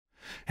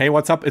Hey,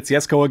 what's up? It's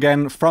Jesko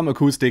again from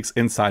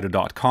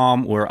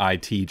AcousticsInsider.com, where I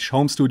teach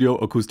home studio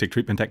acoustic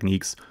treatment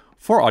techniques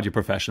for audio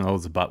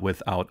professionals, but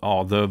without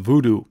all the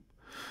voodoo.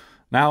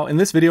 Now, in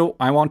this video,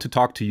 I want to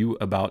talk to you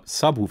about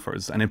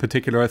subwoofers, and in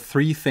particular,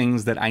 3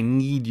 things that I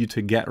need you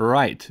to get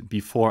right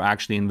before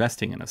actually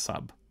investing in a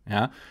sub.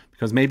 Yeah,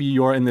 because maybe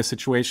you're in this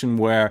situation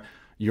where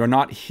you're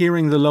not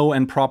hearing the low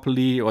end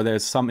properly, or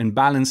there's some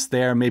imbalance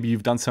there. Maybe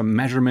you've done some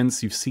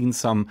measurements, you've seen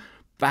some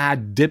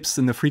bad dips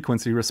in the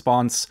frequency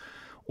response,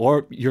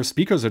 or your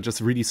speakers are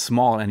just really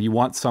small and you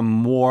want some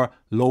more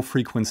low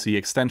frequency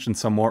extension,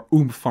 some more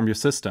oomph from your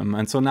system.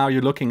 And so now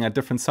you're looking at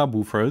different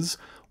subwoofers,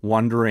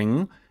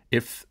 wondering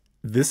if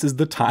this is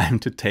the time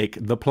to take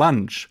the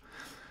plunge.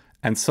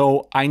 And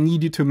so I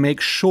need you to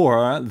make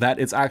sure that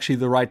it's actually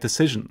the right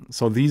decision.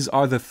 So these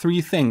are the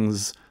 3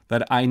 things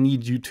that I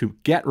need you to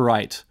get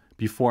right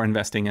before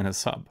investing in a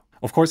sub.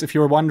 Of course, if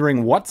you're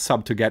wondering what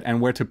sub to get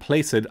and where to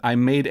place it, I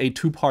made a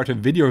 2-part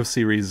video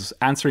series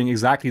answering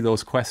exactly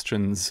those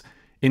questions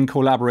in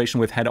collaboration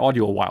with Head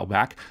Audio a while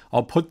back.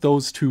 I'll put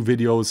those 2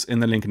 videos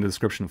in the link in the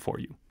description for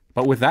you.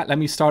 But with that, let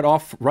me start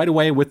off right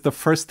away with the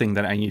first thing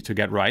that I need to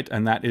get right,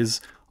 and that is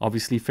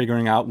obviously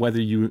figuring out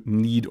whether you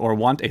need or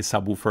want a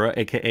subwoofer,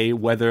 aka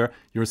whether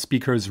your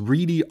speakers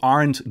really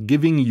aren't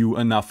giving you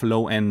enough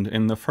low end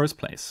in the first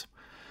place.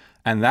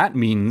 And that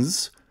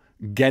means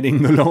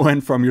getting the low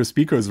end from your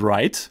speakers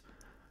right.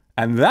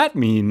 And that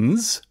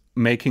means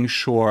making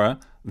sure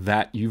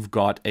that you've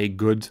got a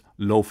good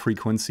low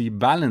frequency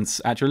balance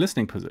at your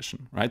listening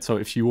position, right? So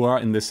if you are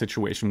in this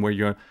situation where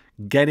you're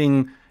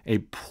getting a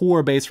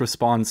poor bass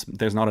response,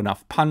 there's not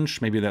enough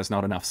punch, maybe there's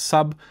not enough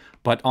sub,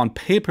 but on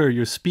paper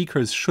your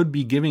speakers should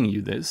be giving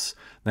you this,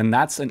 then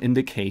that's an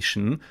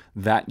indication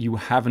that you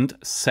haven't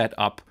set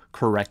up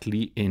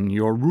correctly in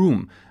your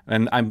room.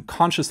 And I'm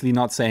consciously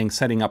not saying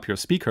setting up your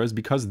speakers,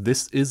 because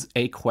this is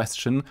a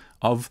question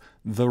of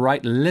the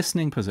right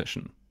listening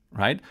position,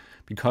 right?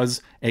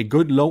 Because a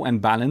good low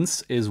end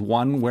balance is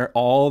one where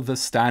all the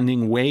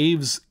standing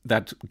waves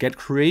that get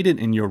created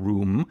in your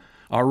room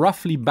are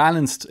roughly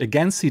balanced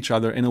against each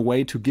other in a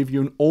way to give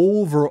you an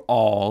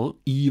overall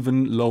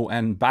even low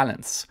end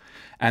balance.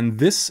 And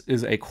this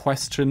is a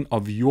question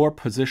of your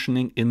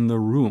positioning in the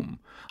room.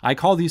 I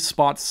call these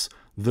spots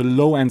the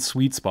low end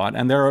sweet spot,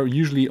 and there are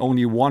usually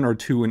only 1 or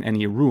 2 in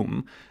any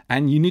room.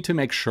 And you need to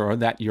make sure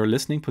that your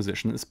listening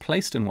position is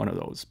placed in one of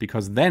those,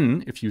 because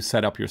then if you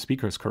set up your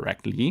speakers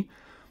correctly,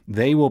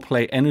 they will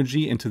play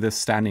energy into this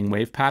standing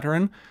wave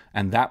pattern,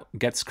 and that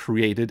gets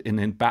created in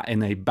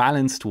a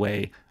balanced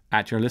way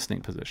at your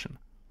listening position.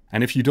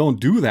 And if you don't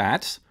do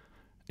that,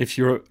 if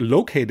you're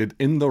located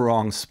in the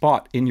wrong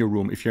spot in your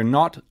room, if you're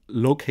not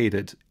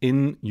located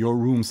in your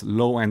room's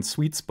low-end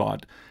sweet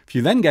spot, if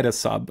you then get a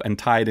sub and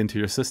tie it into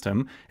your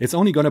system, it's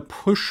only going to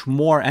push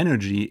more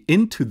energy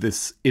into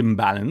this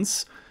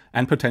imbalance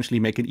and potentially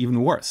make it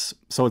even worse.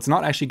 So it's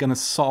not actually going to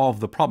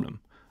solve the problem,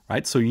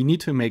 right? So you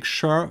need to make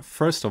sure,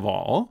 first of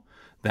all,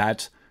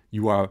 that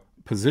you are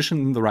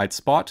positioned in the right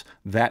spot.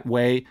 That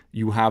way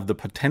you have the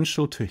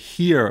potential to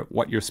hear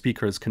what your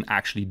speakers can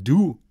actually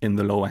do in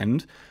the low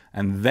end.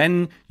 And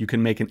then you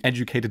can make an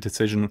educated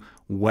decision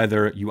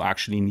whether you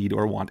actually need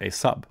or want a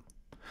sub.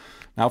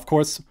 Now, of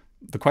course,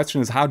 the question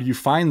is, how do you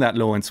find that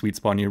low end sweet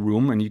spot in your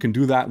room? And you can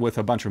do that with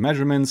a bunch of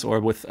measurements or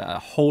with a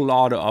whole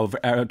lot of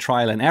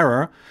trial and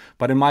error.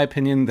 But in my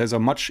opinion, there's a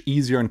much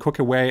easier and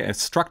quicker way, a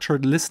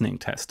structured listening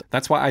test.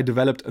 That's why I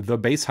developed the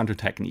bass hunter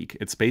technique.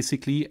 It's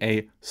basically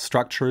a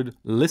structured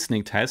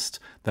listening test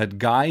that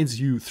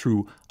guides you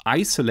through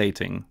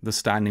isolating the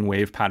standing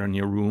wave pattern in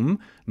your room,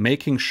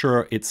 making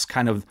sure it's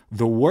kind of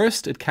the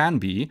worst it can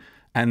be,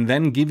 and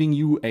then giving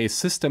you a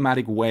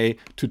systematic way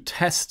to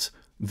test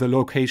the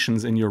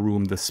locations in your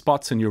room, the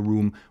spots in your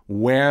room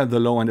where the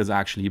low end is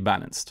actually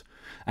balanced.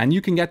 And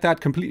you can get that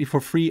completely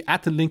for free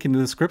at the link in the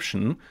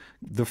description,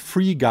 the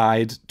free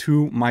guide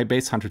to my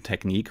bass hunter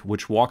technique,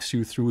 which walks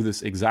you through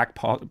this exact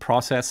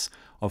process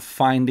of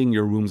finding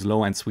your room's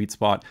low end sweet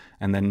spot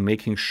and then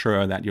making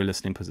sure that your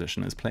listening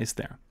position is placed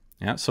there.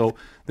 Yeah, so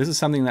this is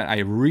something that I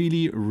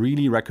really,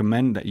 really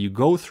recommend that you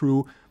go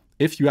through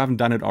if you haven't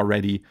done it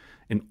already,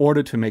 in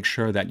order to make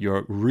sure that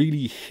you're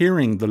really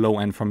hearing the low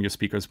end from your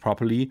speakers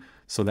properly,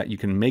 so that you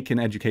can make an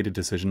educated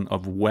decision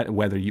of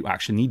whether you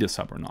actually need a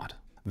sub or not.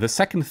 The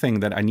second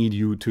thing that I need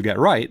you to get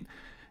right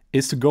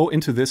is to go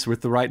into this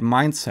with the right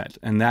mindset,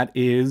 and that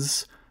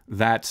is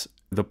that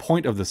the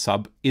point of the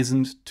sub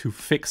isn't to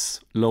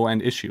fix low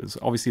end issues.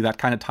 Obviously, that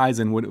kind of ties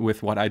in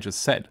with what I just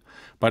said.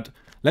 But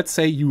let's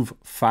say you've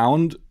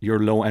found your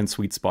low end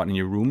sweet spot in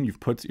your room. You've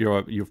placed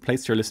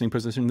your listening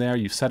position there.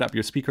 You've set up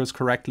your speakers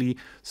correctly,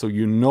 so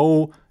you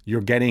know you're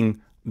getting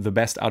the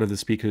best out of the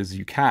speakers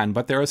you can.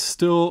 But there are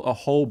still a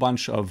whole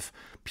bunch of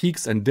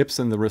peaks and dips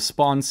in the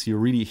response. You're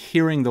really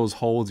hearing those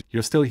holds.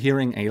 You're still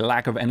hearing a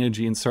lack of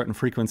energy in certain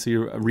frequency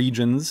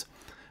regions.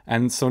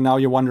 And so now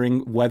you're wondering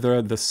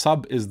whether the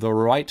sub is the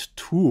right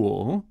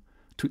tool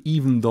to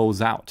even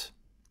those out.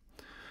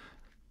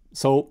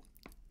 So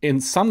in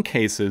some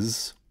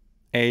cases,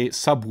 a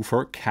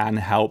subwoofer can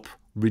help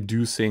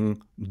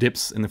reducing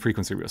dips in the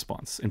frequency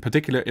response. In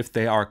particular, if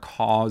they are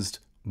caused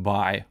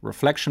by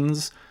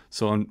reflections.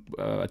 So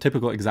a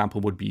typical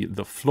example would be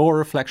the floor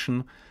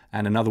reflection,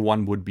 and another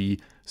one would be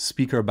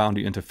speaker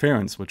boundary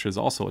interference, which is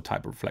also a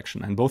type of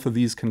reflection. And both of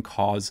these can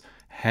cause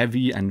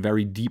heavy and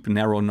very deep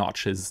narrow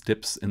notches,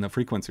 dips in the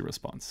frequency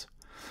response.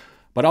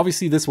 But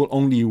obviously this will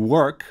only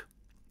work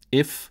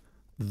if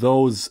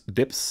those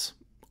dips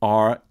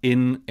are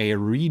in a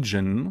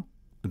region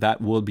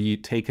that will be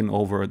taken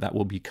over, that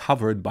will be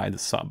covered by the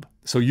sub.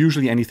 So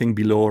usually anything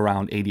below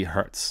around 80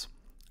 Hertz.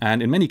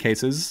 And in many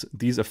cases,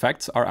 these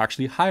effects are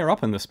actually higher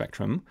up in the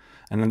spectrum.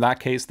 And in that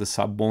case, the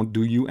sub won't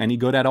do you any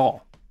good at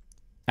all.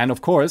 And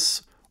of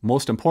course,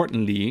 most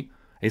importantly,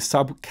 a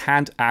sub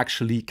can't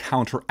actually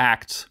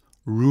counteract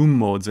room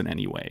modes in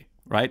any way,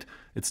 right?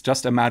 It's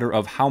just a matter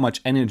of how much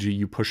energy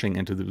you're pushing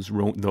into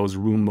those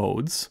room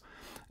modes.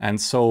 And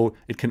so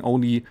it can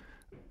only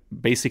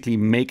basically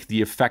make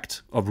the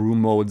effect of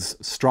room modes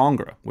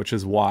stronger, which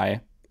is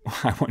why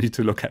I want you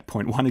to look at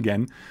point 1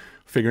 again,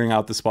 figuring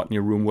out the spot in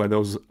your room where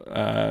those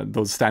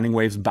standing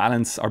waves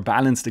are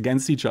balanced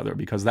against each other,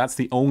 because that's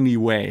the only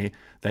way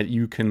that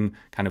you can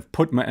kind of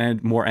put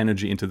more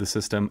energy into the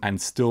system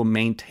and still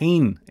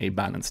maintain a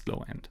balanced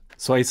low end.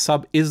 So a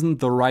sub isn't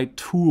the right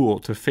tool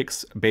to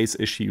fix bass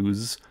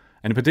issues,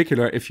 and in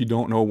particular if you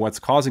don't know what's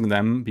causing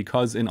them,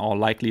 because in all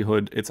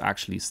likelihood it's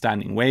actually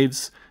standing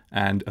waves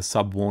and a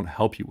sub won't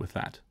help you with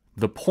that.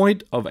 The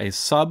point of a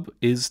sub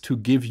is to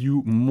give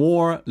you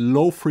more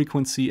low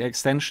frequency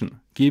extension,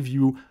 give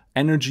you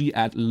energy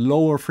at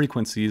lower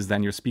frequencies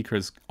than your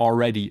speakers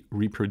already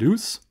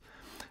reproduce,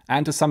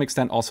 and to some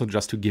extent also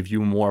just to give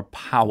you more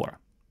power,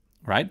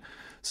 right?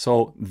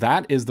 So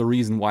that is the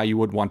reason why you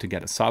would want to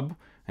get a sub.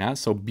 Yeah?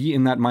 So be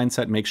in that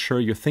mindset, make sure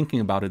you're thinking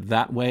about it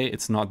that way.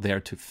 It's not there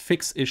to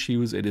fix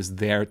issues, it is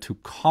there to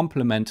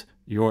complement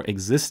your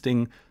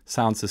existing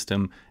sound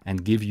system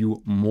and give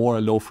you more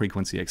low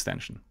frequency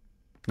extension.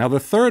 Now the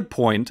third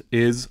point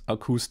is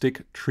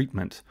acoustic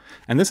treatment.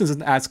 And this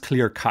isn't as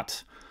clear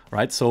cut,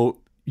 right? So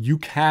you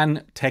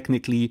can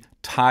technically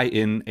tie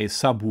in a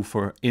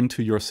subwoofer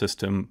into your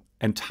system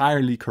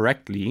entirely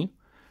correctly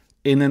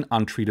in an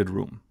untreated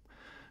room.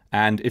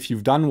 And if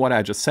you've done what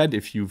I just said,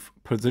 if you've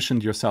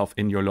positioned yourself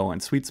in your low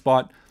end sweet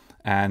spot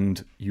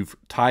and you've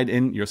tied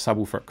in your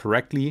subwoofer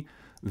correctly,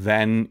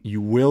 then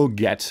you will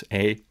get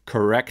a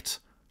correct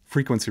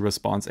frequency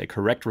response, a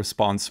correct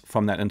response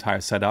from that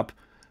entire setup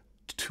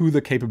to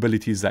the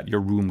capabilities that your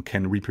room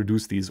can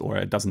reproduce these, or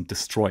it doesn't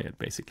destroy it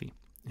basically.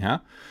 Yeah,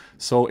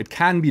 so it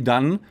can be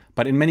done,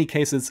 but in many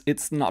cases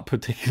it's not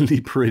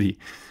particularly pretty.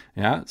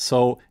 Yeah,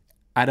 so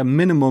at a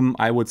minimum,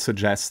 I would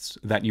suggest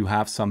that you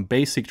have some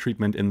basic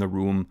treatment in the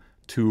room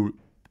to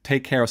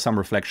take care of some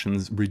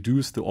reflections,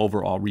 reduce the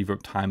overall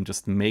reverb time,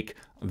 just make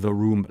the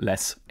room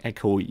less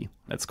echoey,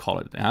 let's call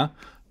it. Yeah,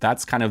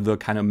 that's kind of the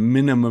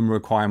minimum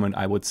requirement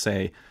I would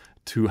say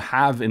to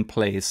have in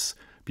place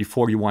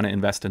before you want to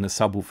invest in a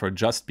subwoofer,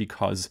 just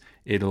because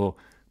it'll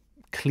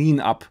clean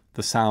up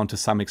the sound to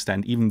some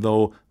extent. Even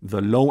though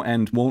the low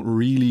end won't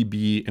really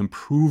be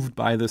improved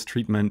by this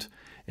treatment,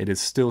 it is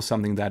still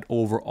something that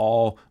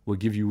overall will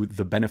give you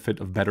the benefit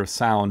of better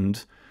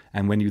sound.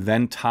 And when you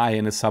then tie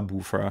in a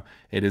subwoofer,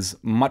 it is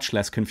much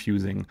less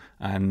confusing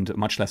and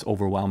much less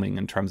overwhelming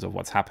in terms of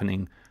what's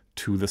happening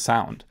to the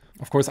sound.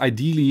 Of course,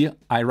 ideally,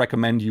 I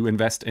recommend you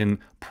invest in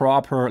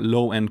proper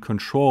low-end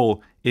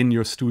control in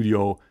your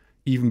studio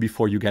even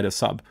before you get a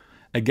sub.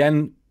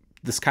 Again,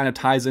 this kind of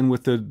ties in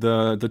with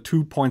the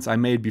 2 points I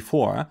made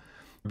before,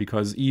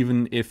 because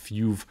even if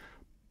you've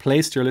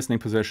placed your listening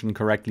position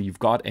correctly, you've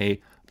got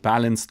a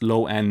balanced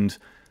low end,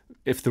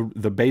 if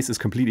the bass is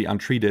completely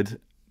untreated,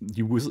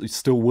 you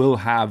still will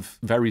have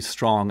very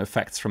strong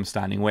effects from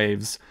standing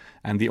waves.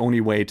 And the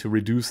only way to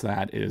reduce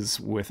that is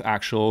with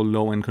actual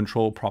low end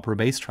control, proper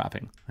bass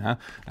trapping. Yeah?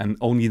 And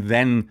only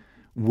then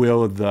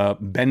will the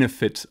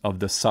benefit of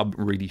the sub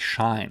really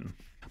shine.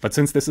 But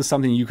since this is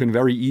something you can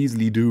very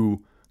easily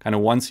do kind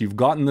of once you've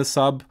gotten the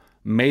sub,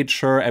 made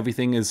sure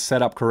everything is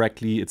set up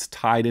correctly, it's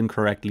tied in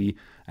correctly,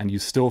 and you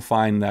still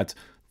find that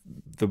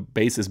the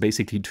bass is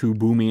basically too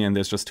boomy and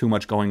there's just too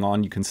much going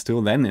on, you can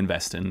still then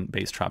invest in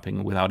bass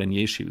trapping without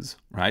any issues,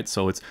 right?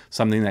 So it's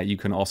something that you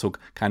can also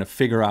kind of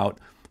figure out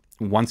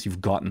once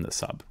you've gotten the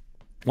sub.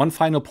 One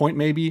final point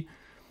maybe,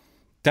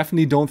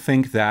 definitely don't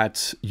think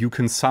that you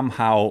can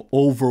somehow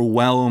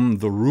overwhelm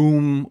the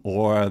room,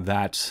 or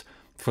that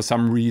for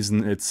some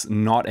reason it's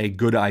not a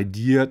good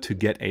idea to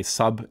get a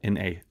sub in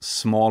a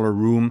smaller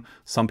room.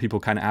 Some people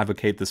kind of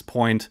advocate this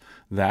point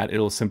that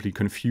it'll simply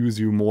confuse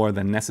you more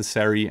than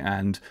necessary,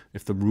 and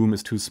if the room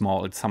is too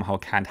small, it somehow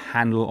can't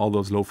handle all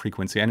those low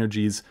frequency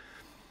energies.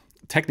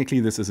 Technically,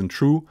 this isn't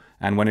true,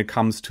 and when it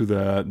comes to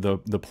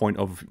the point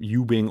of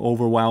you being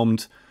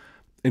overwhelmed,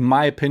 in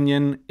my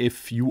opinion,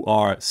 if you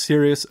are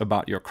serious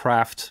about your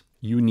craft,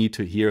 you need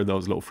to hear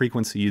those low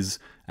frequencies,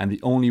 and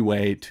the only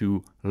way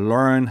to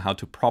learn how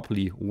to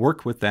properly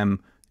work with them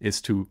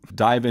is to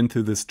dive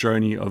into this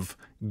journey of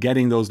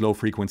getting those low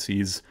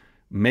frequencies,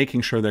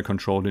 making sure they're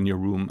controlled in your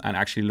room, and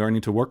actually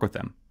learning to work with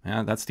them.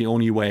 Yeah, that's the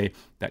only way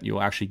that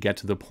you'll actually get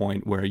to the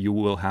point where you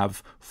will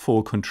have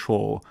full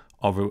control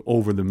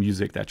over the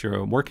music that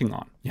you're working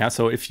on. Yeah,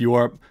 so if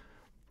you're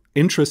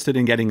interested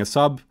in getting a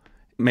sub,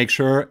 make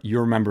sure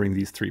you're remembering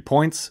these 3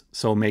 points.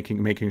 So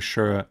making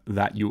sure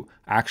that you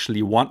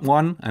actually want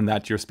one and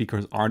that your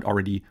speakers aren't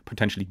already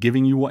potentially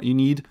giving you what you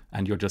need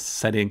and you're just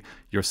setting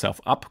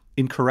yourself up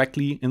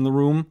incorrectly in the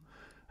room.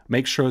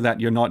 Make sure that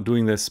you're not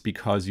doing this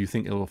because you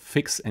think it'll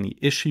fix any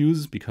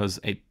issues, because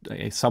a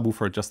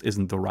subwoofer just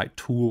isn't the right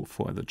tool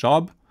for the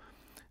job.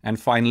 And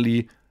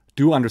finally,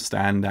 do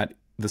understand that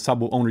the sub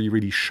will only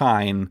really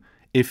shine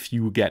if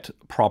you get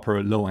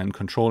proper low-end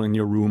control in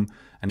your room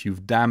and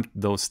you've damped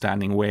those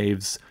standing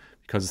waves,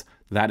 because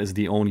that is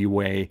the only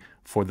way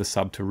for the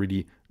sub to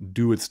really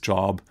do its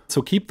job.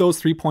 So keep those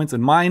 3 points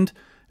in mind.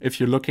 If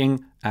you're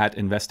looking at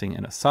investing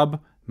in a sub,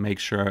 make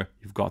sure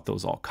you've got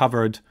those all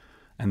covered.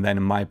 And then,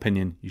 in my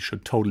opinion, you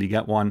should totally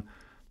get one.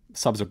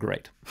 Subs are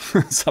great.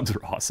 Subs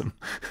are awesome.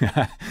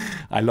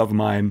 I love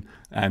mine,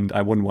 and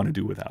I wouldn't want to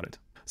do without it.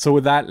 So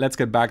with that, let's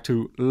get back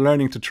to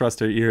learning to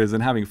trust your ears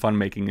and having fun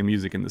making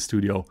music in the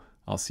studio.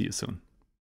 I'll see you soon.